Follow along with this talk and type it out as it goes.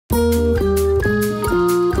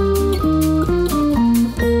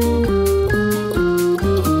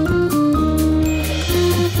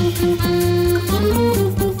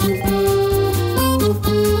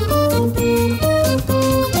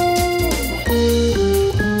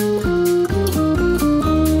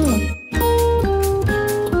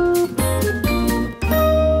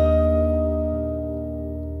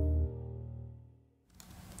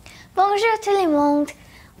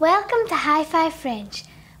High Five French.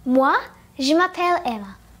 Moi, je m'appelle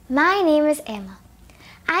Emma. My name is Emma.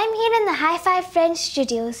 I'm here in the High Five French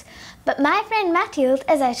studios, but my friend Mathilde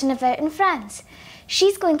is out and about in France.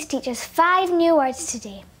 She's going to teach us 5 new words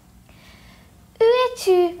today. Où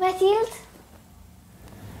es-tu, Mathilde?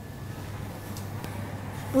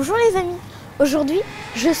 Bonjour les amis, aujourd'hui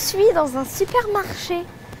je suis dans un supermarché.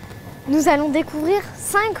 Nous allons découvrir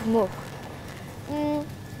 5 mots.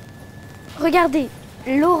 Regardez,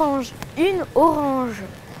 l'orange, une orange.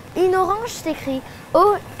 Une orange s'écrit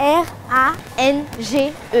O-R-A-N-G-E,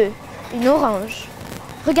 une orange.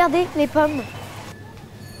 Regardez les pommes.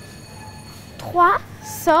 3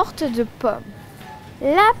 sortes de pommes.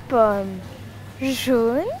 La pomme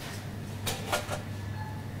jaune,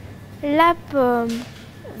 la pomme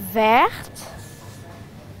verte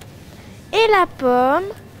et la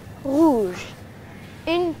pomme rouge.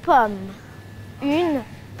 Une pomme, une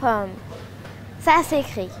pomme. Ça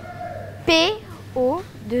s'écrit P-O-2-M-E.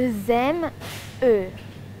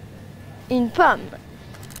 Une pomme.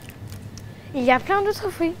 Il y a plein d'autres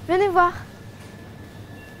fruits. Venez voir.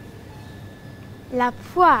 La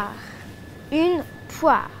poire. Une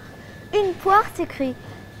poire. Une poire s'écrit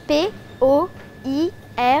P-O-I-R-E.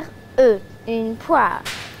 Une poire.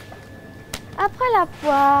 Après la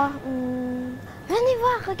poire, venez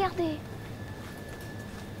voir, regardez.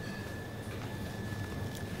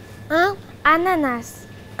 Un ananas.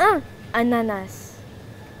 Un ananas.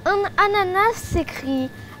 Un ananas s'écrit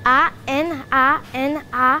A-N-A-N-A-S.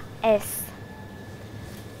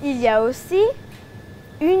 Il y a aussi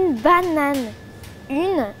une banane.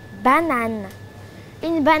 Une banane.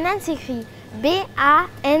 Une banane s'écrit B-A-N-A-N-E.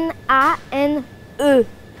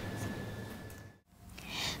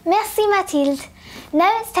 Merci, Mathilde. Now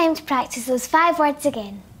it's time to practice those 5 words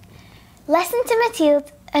again. Listen to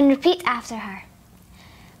Mathilde and repeat after her.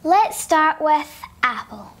 Let's start with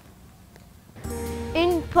apple.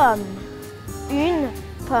 Une pomme. Une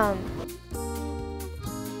pomme.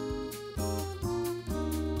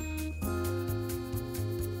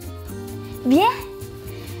 Bien.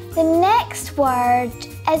 The next word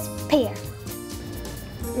is pear.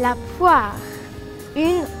 La poire.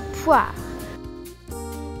 Une poire.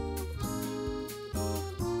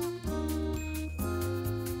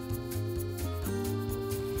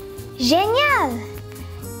 Génial!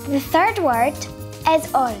 The third word is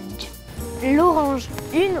orange. L'orange.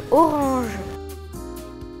 Une orange.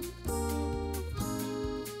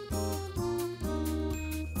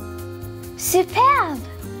 Superbe!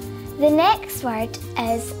 The next word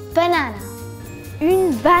is banana.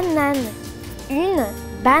 Une banane. Une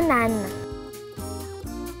banane.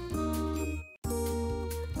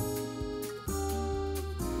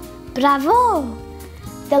 Bravo!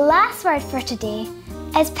 The last word for today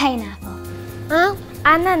is pineapple. Un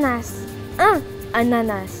ananas. Un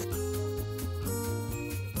ananas.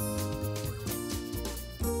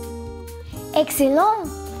 Excellent!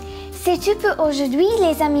 C'est tout pour aujourd'hui,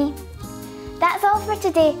 les amis. That's all for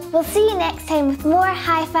today. We'll see you next time with more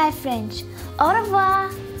High Five French. Au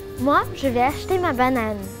revoir! Moi, je vais acheter ma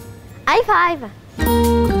banane. High five!